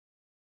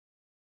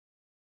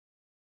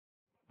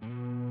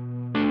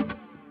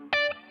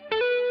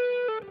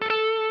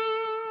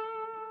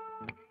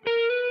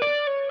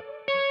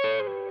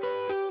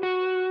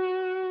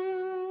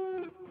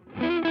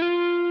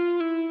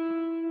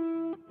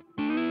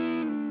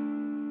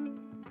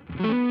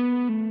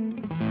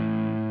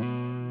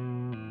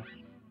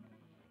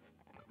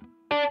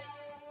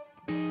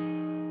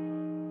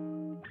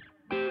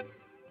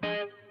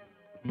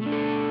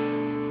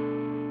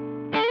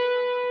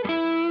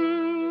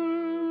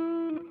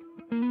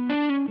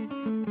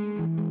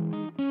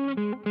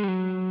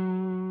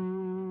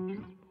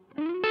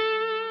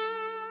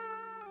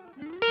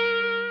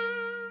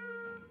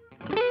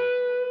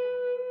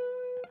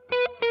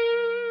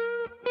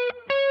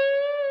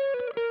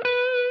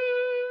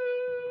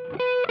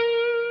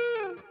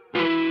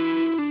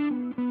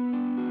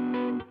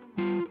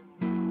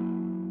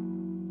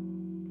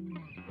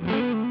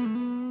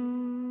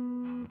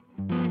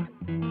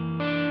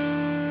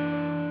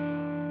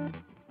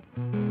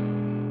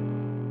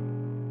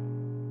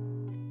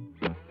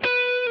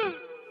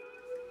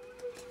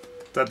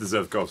That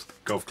deserves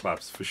golf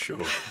claps for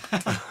sure.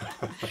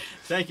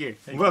 Thank you.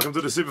 Welcome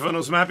to the Super Fun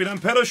Awesome Happy Time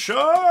Pedal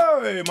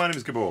Show. My name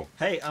is Gabor.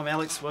 Hey, I'm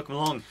Alex. Welcome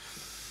along.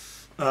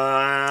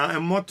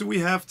 And what do we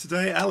have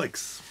today,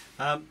 Alex?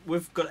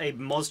 We've got a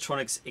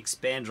Mozztronics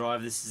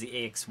Expandrive. This is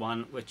the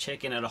EX-1. We're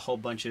checking out a whole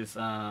bunch of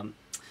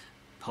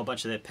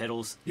their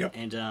pedals. Yep.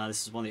 And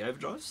this is one of the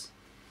overdrives.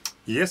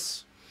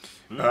 Yes.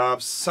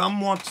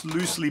 Somewhat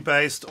loosely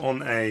based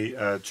on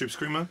a tube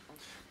screamer,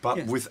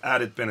 but with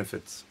added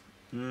benefits.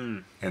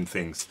 And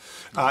things.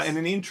 And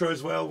in the intro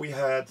as well, we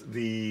had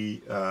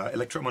the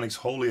Electromonics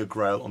Holier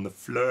Grail on the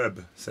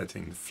flurb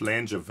setting, the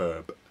flanger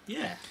verb.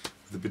 Yeah.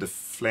 With a bit of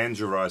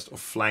flangerized, or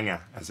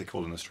flanger, as they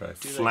call it in Australia.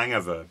 Flanger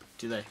verb.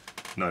 Do they?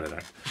 No, they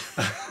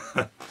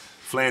don't.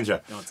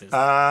 Flanger. No, it says.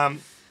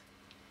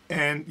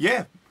 And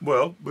yeah,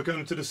 well, we're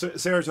going to the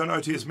Seroton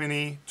OTS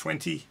Mini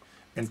 20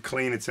 and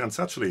clean it sounds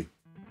suchly.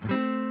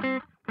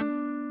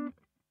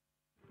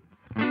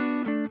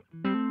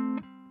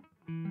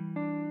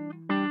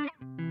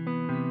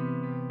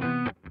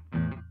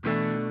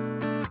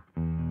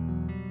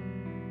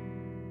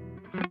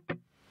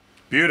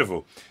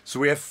 Beautiful. So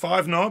we have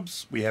 5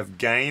 knobs. We have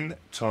gain,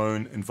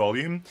 tone, and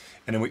volume.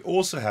 And then we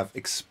also have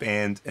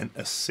expand and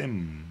a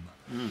sim.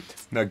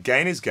 Now,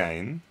 gain is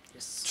gain.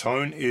 Yes.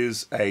 Tone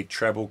is a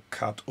treble,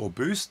 cut, or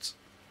boost,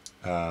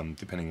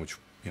 depending which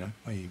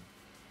way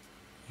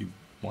you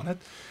want it.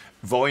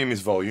 Volume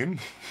is volume.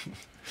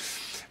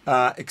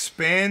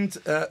 Expand.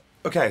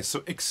 Okay,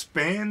 so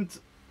expand.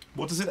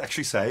 What does it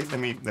actually say?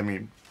 Let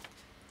me.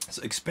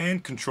 So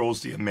expand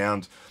controls the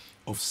amount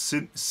of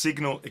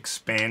signal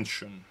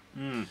expansion.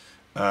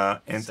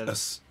 So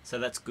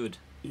that's good.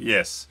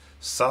 Yes,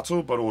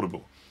 subtle but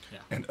audible. Yeah.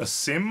 And a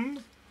sim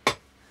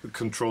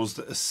controls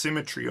the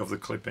asymmetry of the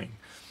clipping.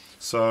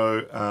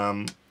 So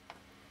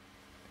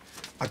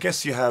I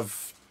guess you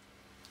have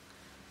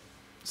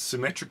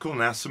symmetrical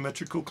and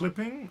asymmetrical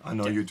clipping. I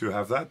know you do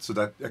have that, so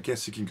that I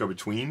guess you can go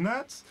between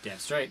that. Damn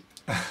straight.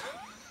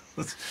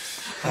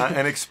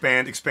 And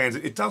expands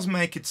it. It does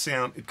make it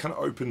sound, it kind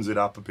of opens it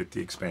up a bit, the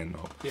expand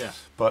knob. Yeah.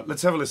 But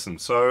let's have a listen.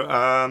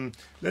 So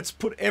let's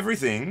put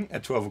everything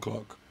at 12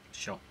 o'clock.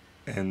 Sure.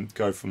 And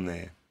go from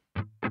there.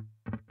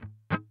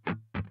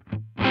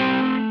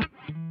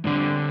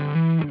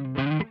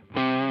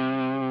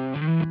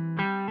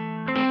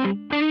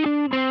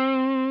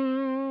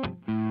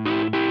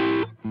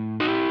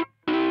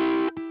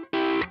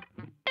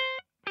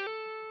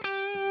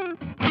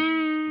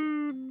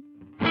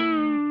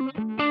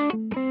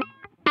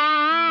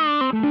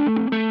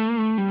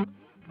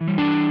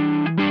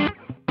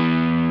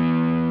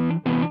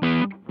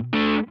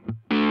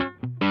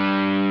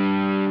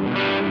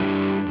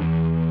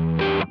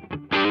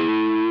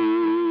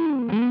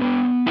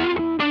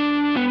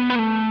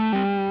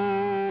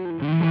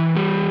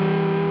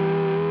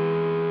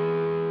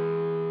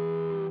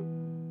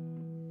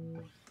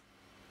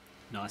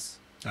 Nice.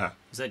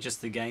 Is that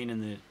just the gain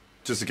and the...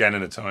 Just the gain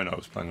and the tone I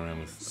was playing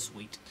around with.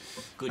 Sweet.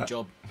 Good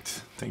job.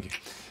 Thank you.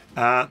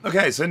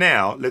 Okay, so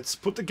now let's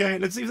put the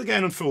gain, let's leave the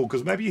gain on full,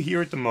 because maybe you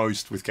hear it the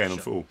most with gain on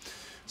full.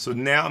 So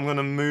now I'm going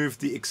to move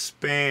the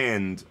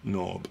expand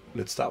knob.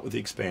 Let's start with the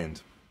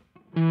expand.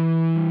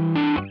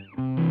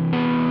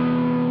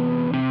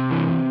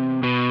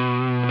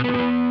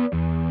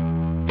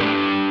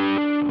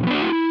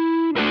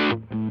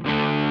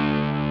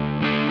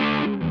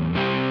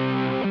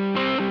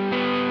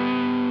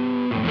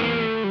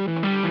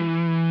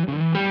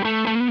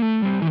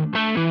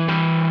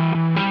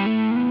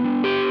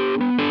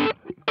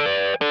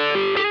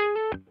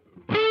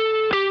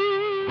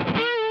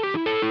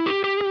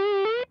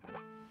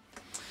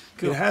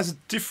 It has a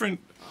different,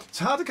 it's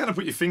hard to kind of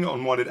put your finger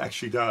on what it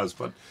actually does,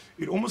 but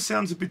it almost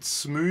sounds a bit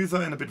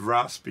smoother and a bit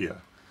raspier.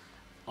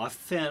 I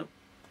found,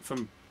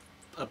 from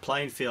a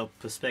playing field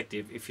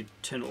perspective, if you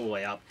turn it all the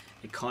way up,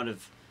 it kind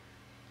of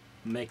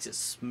makes it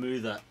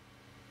smoother.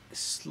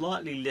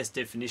 Slightly less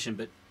definition,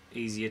 but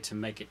easier to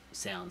make it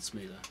sound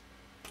smoother.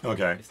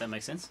 Okay. If that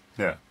makes sense?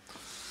 Yeah.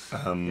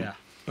 Yeah.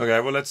 Okay,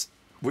 well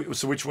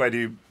so which way do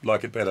you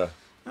like it better?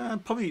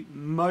 Probably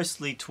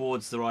mostly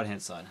towards the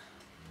right-hand side.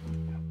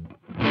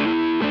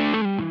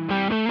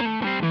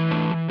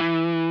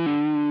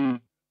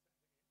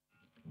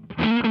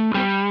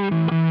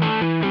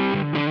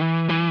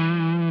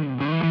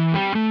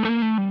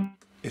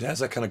 It has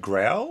that kind of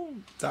growl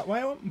that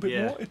way a bit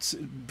more. It's a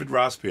bit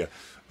raspier.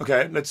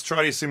 Okay, let's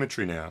try the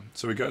asymmetry now.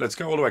 So let's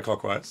go all the way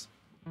clockwise.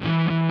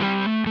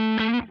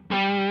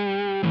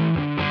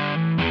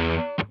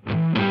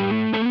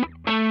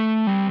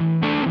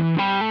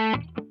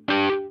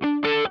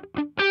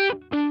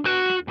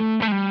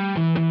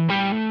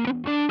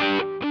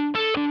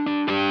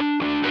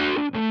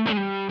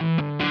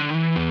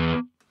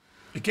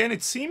 Again,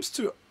 it seems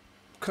to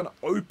kind of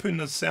open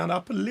the sound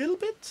up a little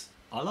bit.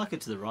 I like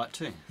it to the right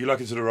too. You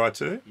like it to the right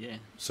too? Yeah.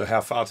 So how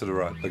far to the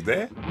right? Like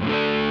there?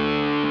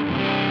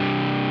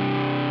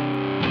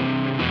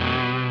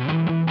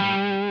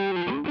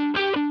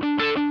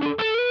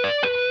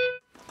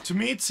 To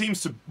me, it seems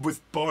to,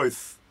 with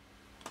both,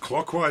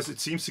 clockwise, it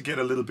seems to get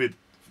a little bit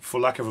for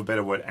lack of a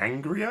better word,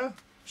 angrier.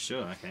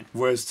 Sure, okay.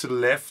 Whereas to the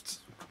left,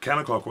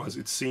 counterclockwise,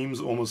 it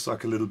seems almost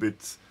like a little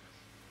bit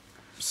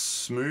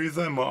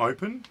smoother, more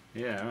open.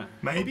 Yeah,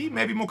 right.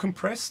 Maybe more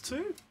compressed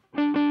too.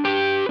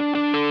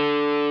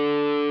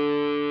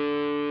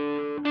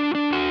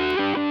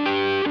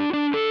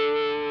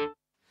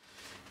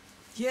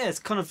 Yeah, it's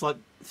kind of like,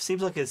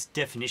 seems like it's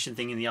definition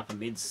thing in the upper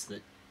mids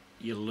that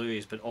you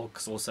lose, but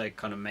also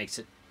kind of makes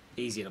it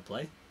easier to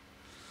play.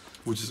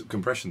 Which is a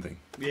compression thing.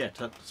 Yeah,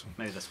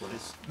 maybe that's what it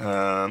is.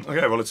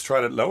 Okay, well, let's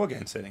try the lower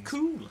gain settings.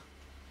 Cool.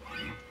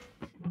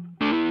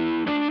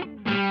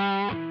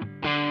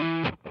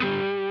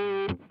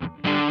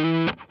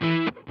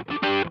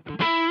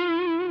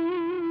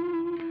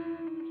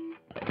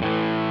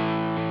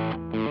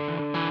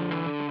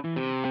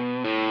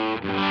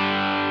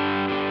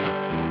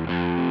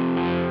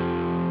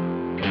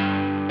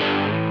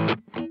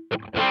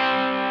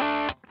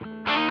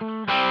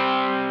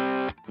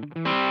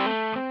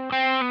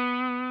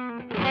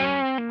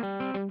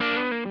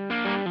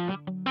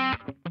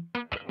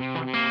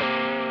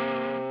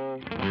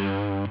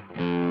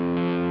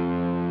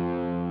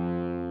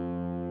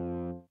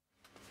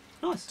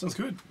 Nice. Sounds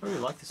good. I really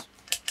like this.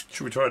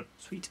 Should we try it?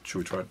 Sweet. Should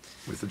we try it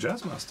with the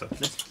Jazzmaster?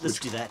 Let's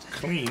do that.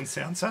 Clean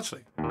sounds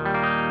actually.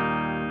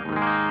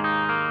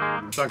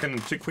 Duncan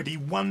and Chickweedy,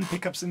 1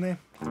 pickups in there.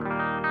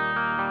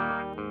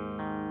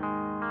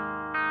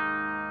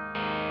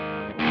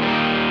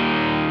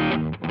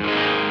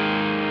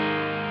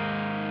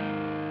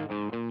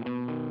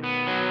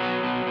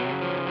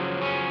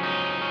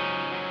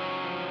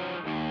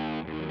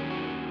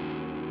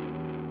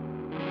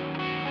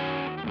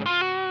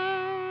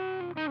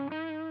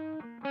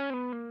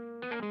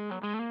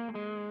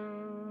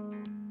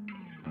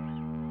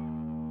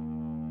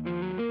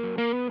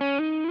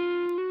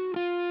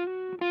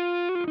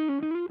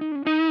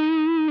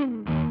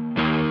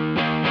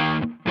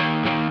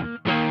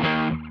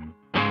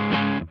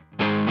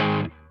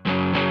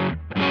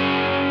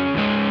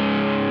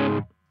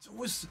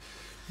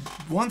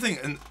 One thing,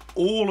 and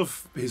all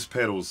of his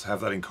pedals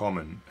have that in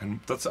common, and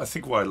that's I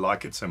think why I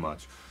like it so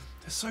much.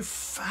 They're so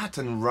fat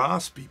and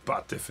raspy,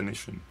 but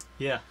definition.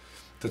 Yeah.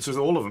 That's with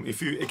all of them.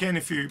 If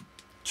you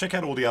check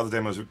out all the other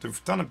demos,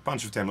 we've done a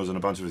bunch of demos on a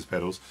bunch of his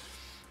pedals.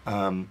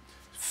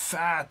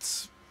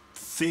 Fat,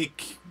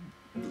 thick,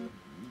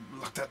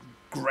 like that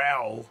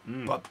growl,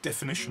 but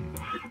definition.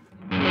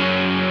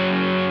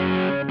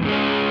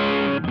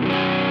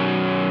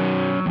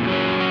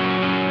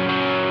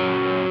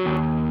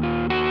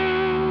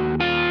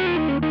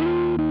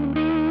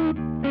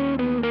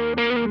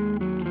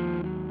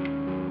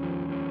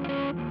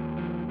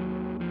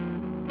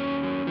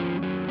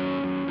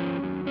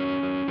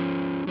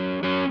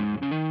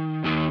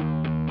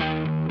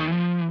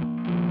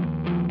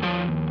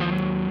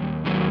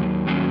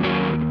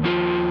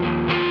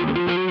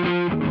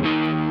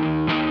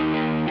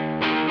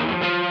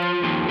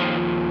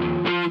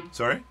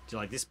 Sorry? Do you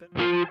like this better?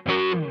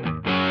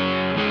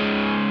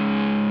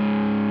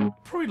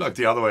 Probably like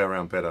the other way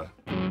around better.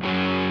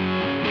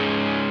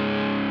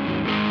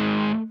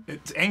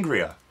 It's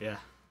angrier. Yeah.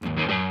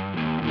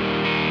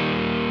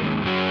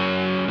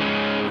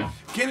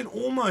 Again, it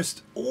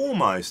almost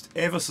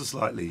ever so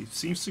slightly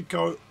seems to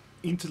go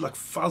into like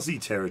fuzzy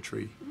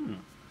territory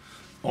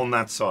on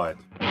that side.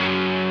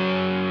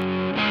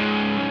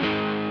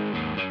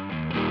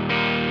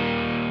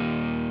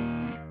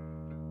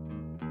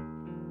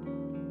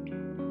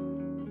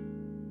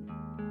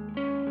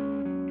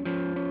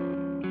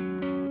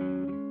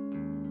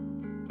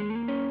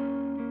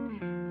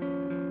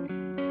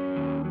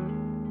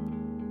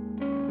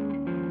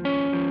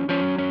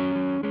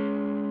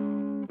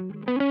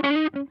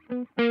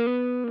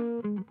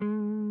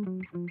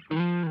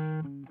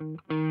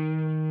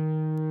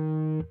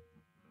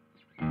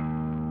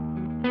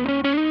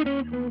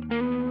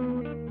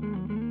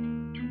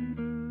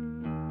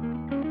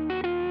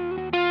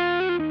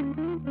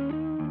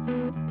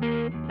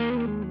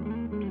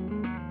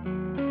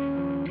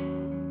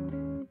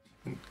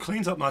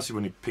 Cleans up nicely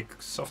when you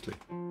pick softly.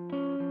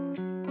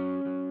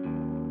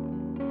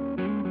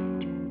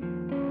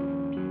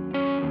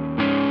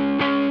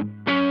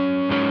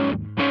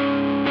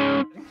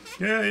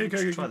 Yeah,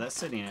 go. Try that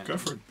setting out. Go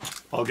for it.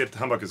 I'll get the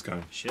humbuckers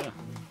going. Sure.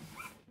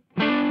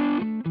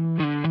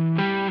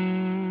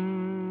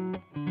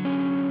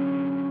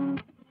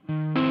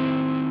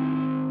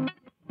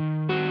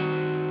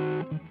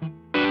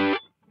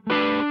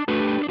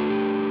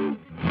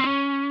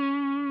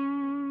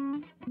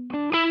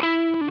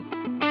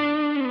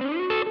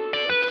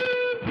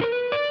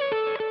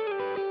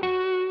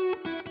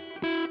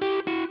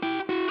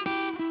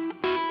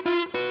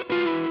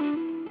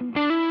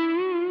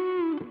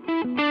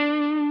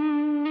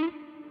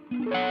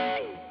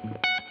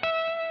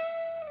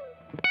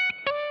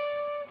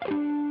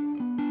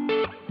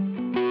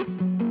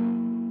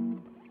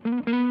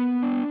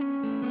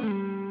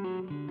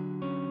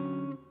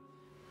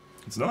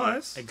 It's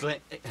nice. A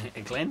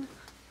Glen.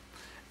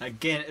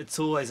 Again, it's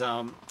always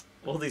all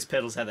these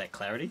pedals have that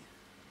clarity,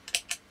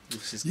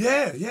 which is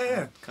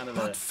Yeah. kind of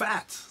but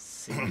fat.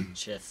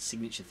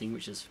 signature thing,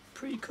 which is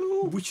pretty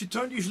cool. Which you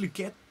don't usually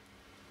get.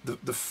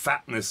 The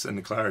fatness and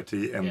the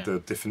clarity and the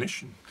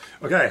definition.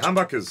 Okay,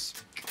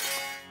 humbuckers.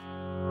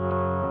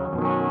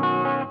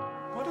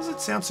 Why does it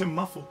sound so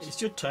muffled?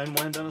 Is your tone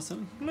wound down or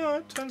something? No,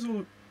 it turns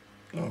all...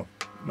 Oh,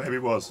 maybe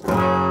it was.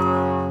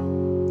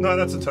 No,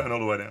 that's a tone all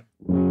the way down.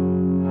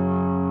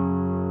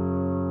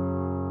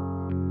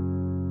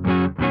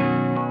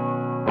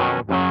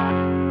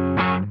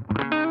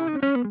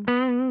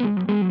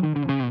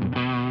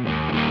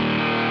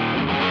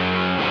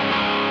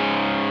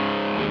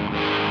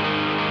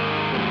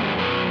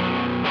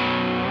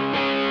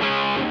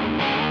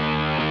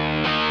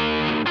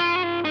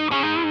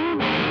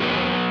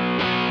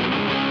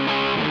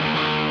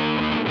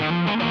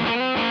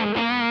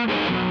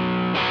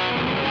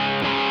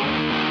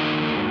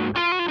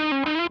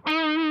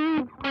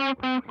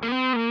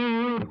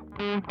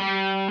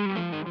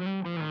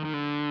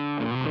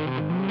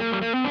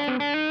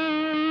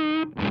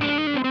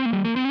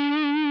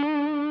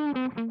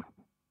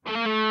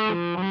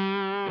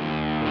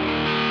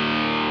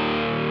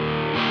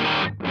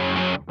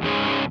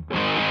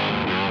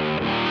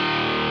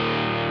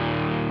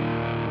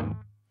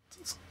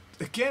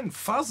 Again,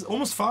 fuzz,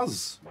 almost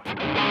fuzz.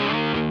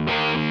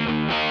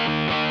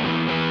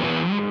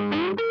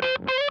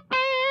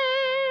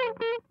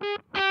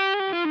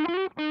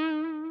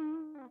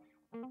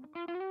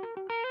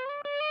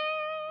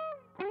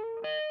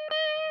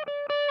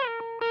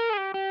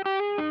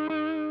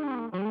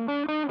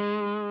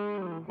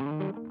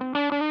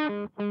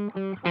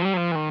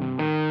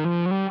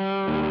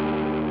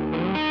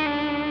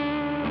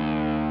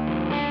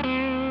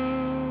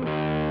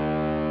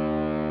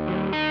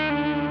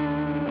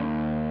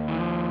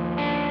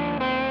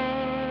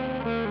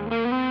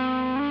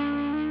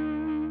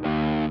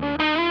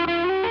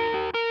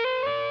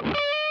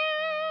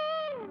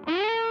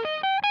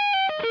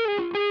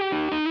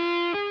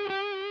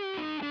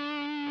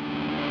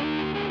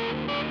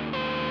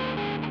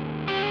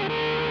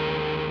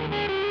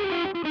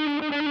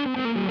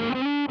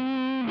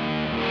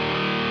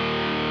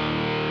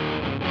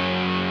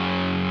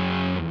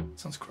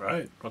 Sounds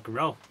great. Rock and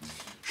roll.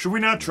 Should we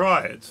now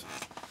try it?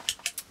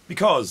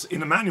 Because in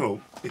the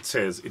manual it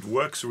says it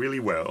works really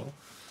well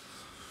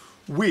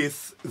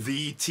with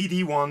the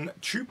TD1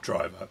 tube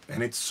driver,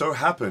 and it so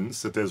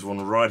happens that there's one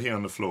right here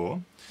on the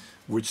floor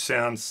which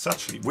sounds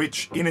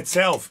which in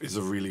itself is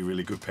a really,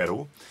 really good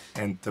pedal,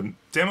 and the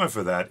demo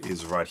for that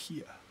is right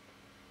here,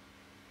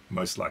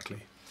 most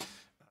likely.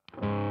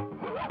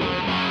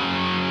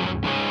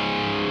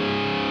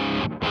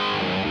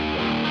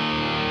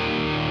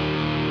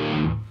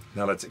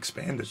 Now let's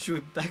expand it. Should we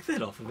back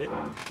that off a bit?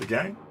 The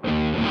gain?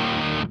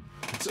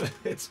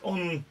 It's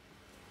on...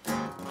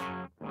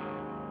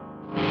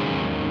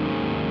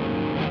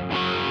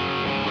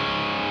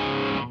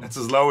 It's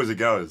as low as it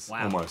goes,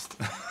 almost.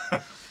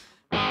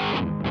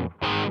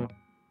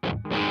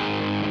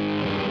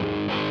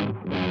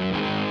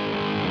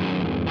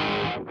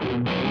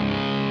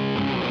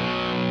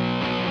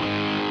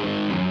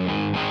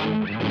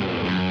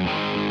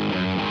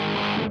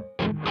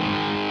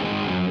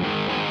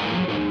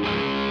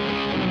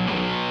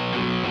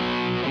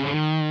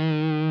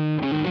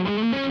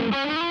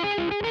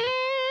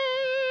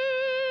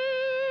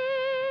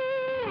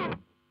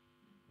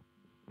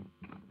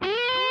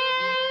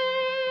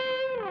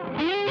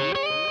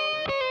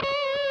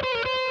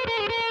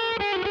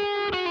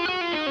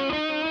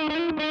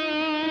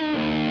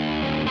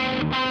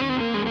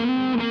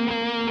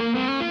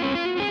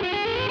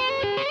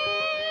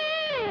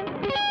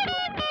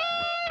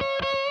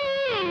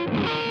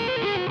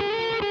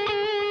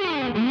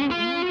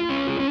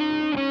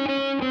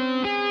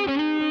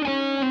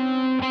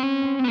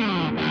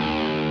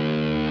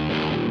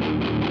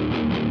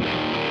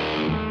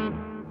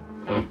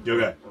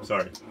 Okay,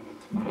 sorry.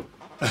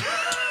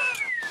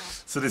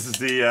 So this is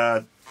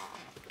the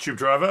tube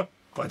driver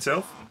by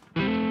itself.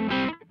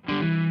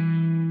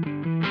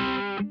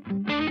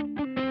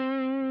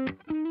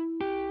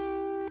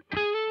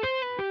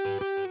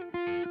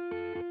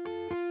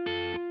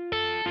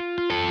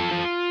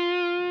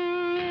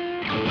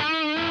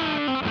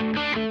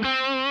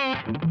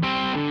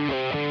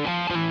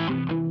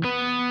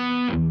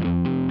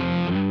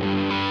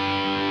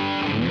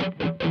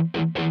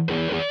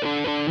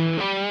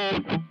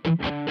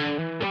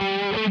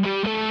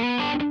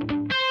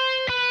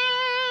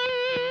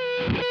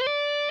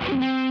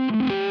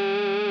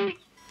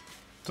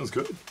 Sounds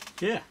good.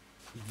 Yeah,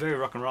 very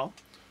rock and roll.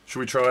 Should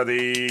we try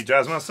the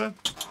Jazzmaster?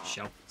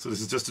 Sure. So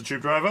this is just a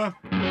tube driver.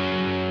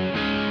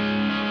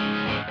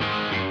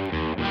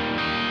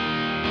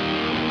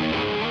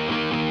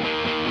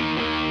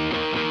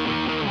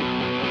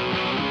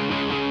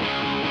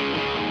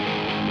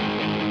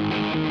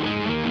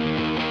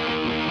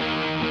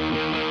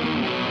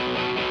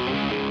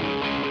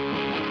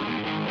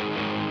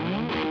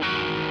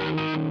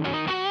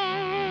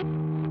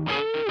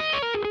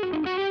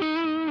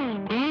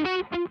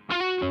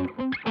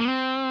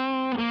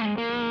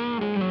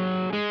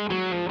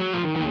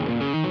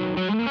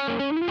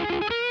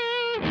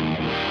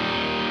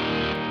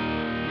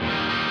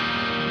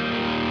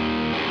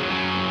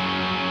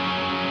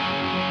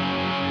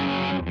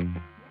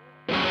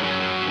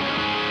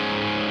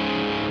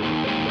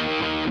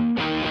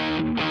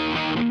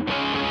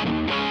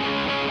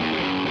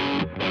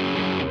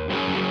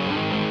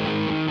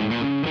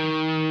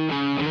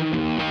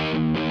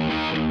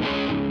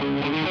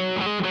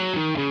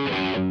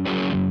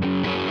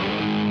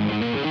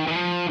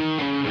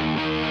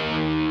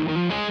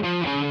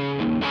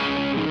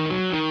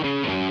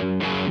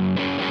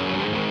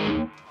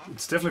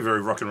 It's definitely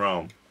very rock and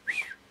roll.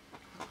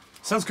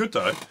 Sounds good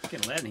though. It's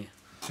getting loud in here.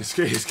 It's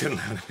getting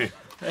loud here.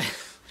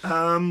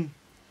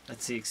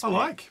 That's the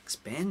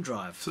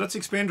Expandrive. So that's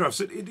Expandrive.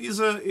 So it is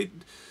I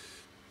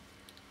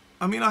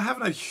mean, I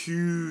haven't a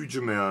huge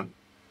amount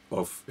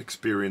of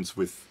experience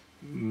with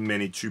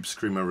many Tube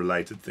Screamer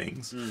related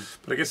things,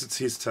 but I guess it's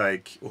his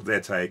take or their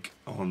take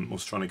on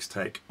Mozztronics'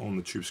 take on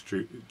the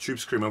Tube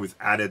Screamer with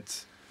added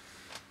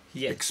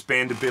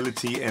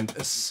expandability and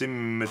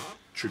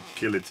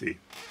asymmetricality.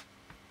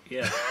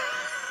 Yeah.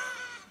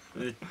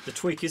 The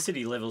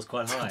tweakicity level is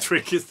quite high.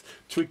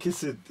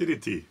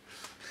 Tweakicity.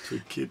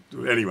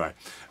 Anyway,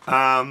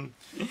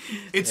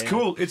 it's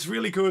cool. It's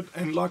really good,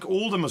 and like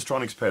all the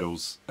Mozztronics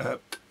pedals,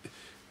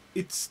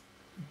 it's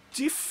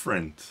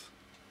different.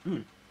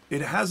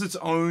 It has its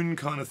own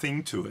kind of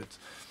thing to it,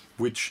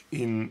 which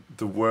in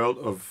the world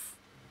of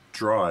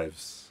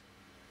drives,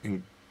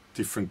 in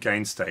different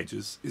gain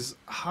stages, is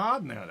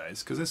hard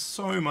nowadays because there's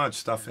so much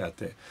stuff out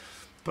there.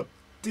 But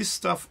this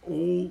stuff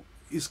all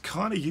is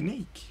kind of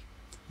unique.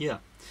 Yeah.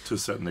 To a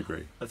certain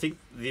degree. I think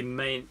the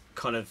main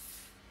kind of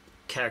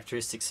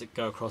characteristics that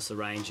go across the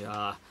range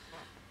are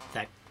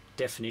that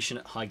definition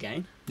at high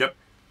gain. Yep.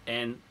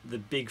 And the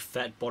big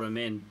fat bottom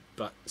end,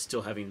 but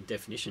still having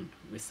definition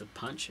with the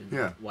punch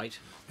and weight.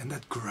 And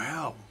that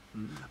growl.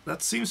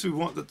 That seems to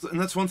be and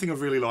that's one thing I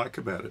really like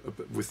about it,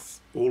 with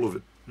all of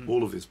it,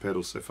 all of his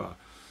pedals so far.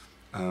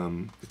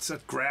 It's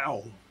that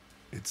growl.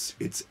 It's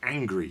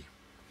angry,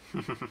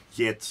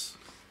 yet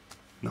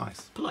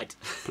nice. Polite,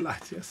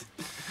 yes.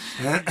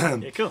 Yeah,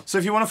 cool. So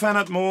if you want to find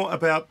out more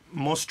about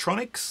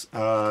Mozztronics,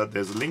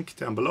 there's a link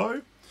down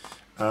below.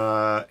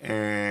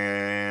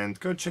 And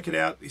go check it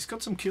out. He's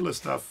got some killer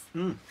stuff.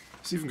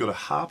 He's even got a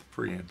harp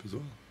preamp as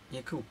well.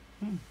 Yeah, cool.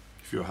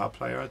 If you're a harp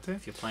player out there.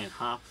 If you're playing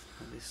harp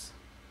like this.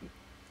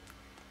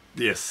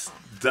 Yes,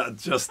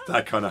 just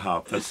that kind of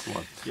harp. That's the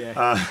one.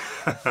 Yeah.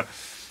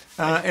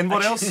 And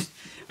what else?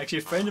 Actually,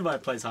 a friend of mine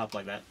plays harp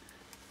like that.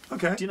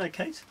 Okay. Do you know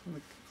Kate?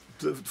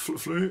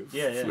 Flume?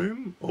 Yeah.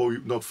 Flume? Or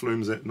not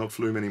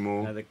Flume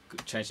anymore? No, they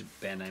changed the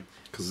band name.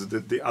 Because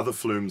the other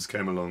Flumes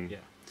came along.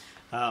 Yeah.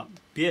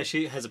 Yeah,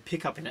 she has a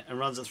pickup in it and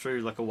runs it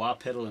through like a wah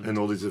pedal and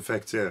all these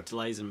effects,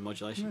 delays and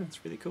modulation. Yeah.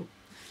 It's really cool.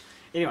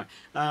 Anyway,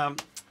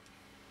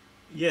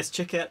 yes,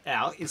 check out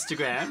our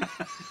Instagram,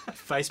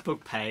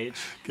 Facebook page,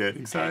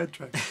 Getting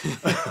sidetracked,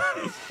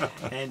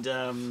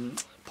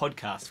 and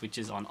podcast, which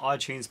is on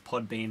iTunes,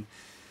 Podbean,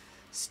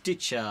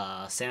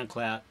 Stitcher,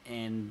 SoundCloud,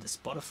 and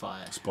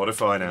Spotify.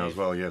 Spotify now as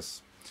well,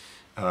 yes.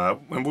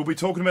 And we'll be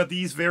talking about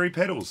these very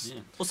pedals.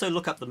 Yeah. Also,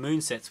 look up the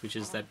Moon Sets, which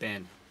is that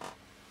band.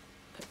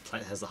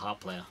 It has the harp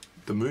player.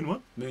 The Moon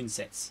what? Moon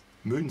Sets.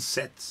 Moon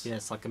Sets? Yeah,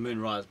 it's like a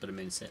Moon Rise, but a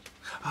Moon Set.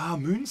 Ah,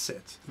 Moon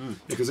Set. Yeah,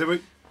 because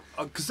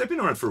they've been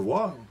around for a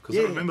while. Because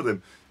I remember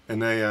them.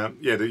 And they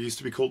used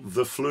to be called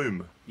The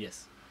Flume.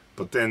 Yes.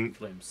 But then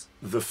Flumes.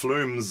 The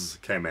Flumes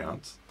came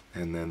out,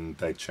 and then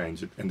they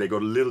changed it. And they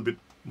got a little bit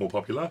more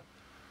popular.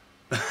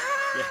 Yeah.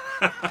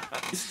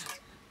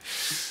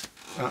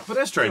 But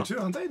they're Australian too,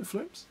 aren't they, the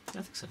Flumes?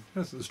 I think so.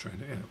 That's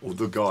Australian, yeah. Or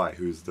the guy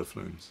who's the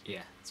Flumes.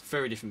 Yeah, it's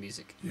very different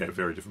music. Yeah,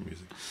 very different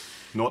music.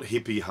 Not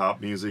hippie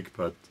harp music,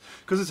 but...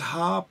 Because it's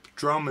harp,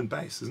 drum and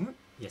bass, isn't it?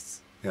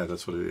 Yes. Yeah,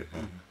 that's what it is.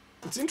 Yeah.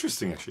 It's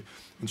interesting, actually.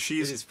 And It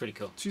is pretty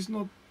cool. She's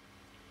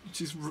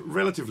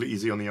relatively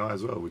easy on the eye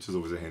as well, which is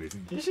always a handy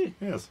thing. Is she?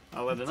 Yes.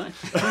 I'll let her know.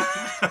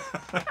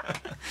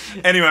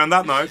 Anyway, on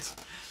that note,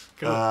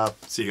 Cool.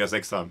 see you guys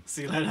next time.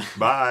 See you later.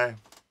 Bye.